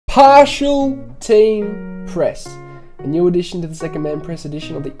Partial team press. A new addition to the second man press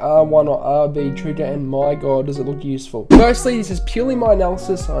edition of the R1 or RB trigger, and my god does it look useful. Firstly, this is purely my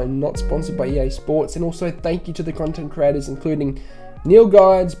analysis. I'm not sponsored by EA Sports, and also thank you to the content creators including Neil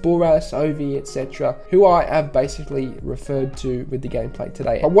Guides, Boras, Ovi, etc., who I have basically referred to with the gameplay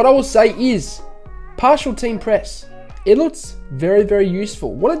today. But what I will say is, partial team press. It looks very, very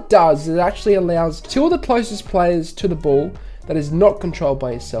useful. What it does is it actually allows two of the closest players to the ball that is not controlled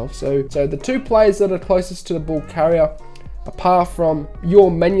by yourself. So the two players that are closest to the ball carrier, apart from your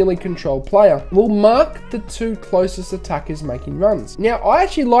manually controlled player, will mark the two closest attackers making runs. Now, I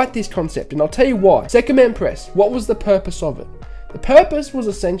actually like this concept, and I'll tell you why. Second man press, what was the purpose of it? The purpose was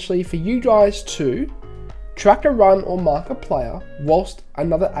essentially for you guys to track a run or mark a player whilst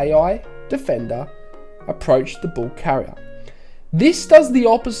another AI defender approached the ball carrier. This does the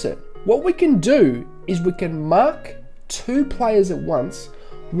opposite. What we can do is we can mark two players at once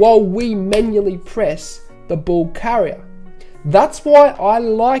while we manually press the ball carrier. That's why I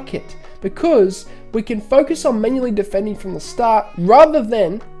like it, because we can focus on manually defending from the start rather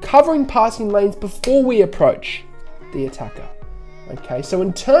than covering passing lanes before we approach the attacker. Okay, so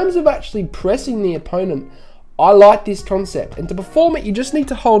in terms of actually pressing the opponent, I like this concept. And to perform it, you just need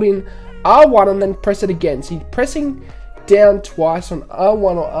to hold in R1 and then press it again. So you're pressing down twice on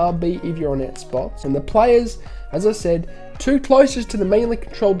R1 or RB if you're on net spots. And the players, as I said, two closest to the manually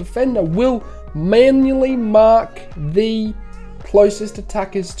controlled defender will manually mark the closest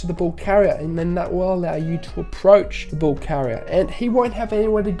attackers to the ball carrier, and then that will allow you to approach the ball carrier. And he won't have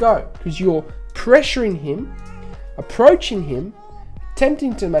anywhere to go because you're pressuring him, approaching him,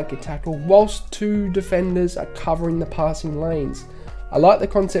 attempting to make a tackle whilst two defenders are covering the passing lanes. I like the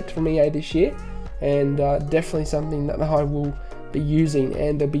concept from EA this year, and definitely something that I will be using,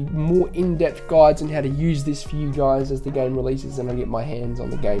 and there'll be more in-depth guides on how to use this for you guys as the game releases and I get my hands on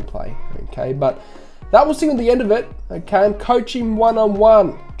the gameplay. Okay, but that will seem at the end of it. Okay, I'm coaching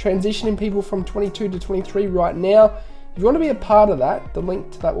one-on-one, transitioning people from 22 to 23 right now. If you want to be a part of that, the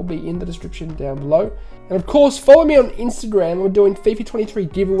link to that will be in the description down below. And of course, follow me on Instagram. We're doing FIFA 23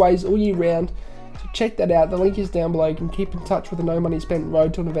 giveaways all year round, so check that out. The link is down below. You can keep in touch with the No Money Spent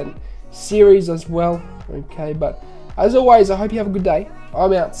Road to an Event series as well. Okay, but as always, I hope you have a good day.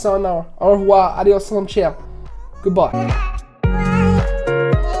 I'm out. Sayonara. Au revoir. Adios. Salam. Ciao. Goodbye.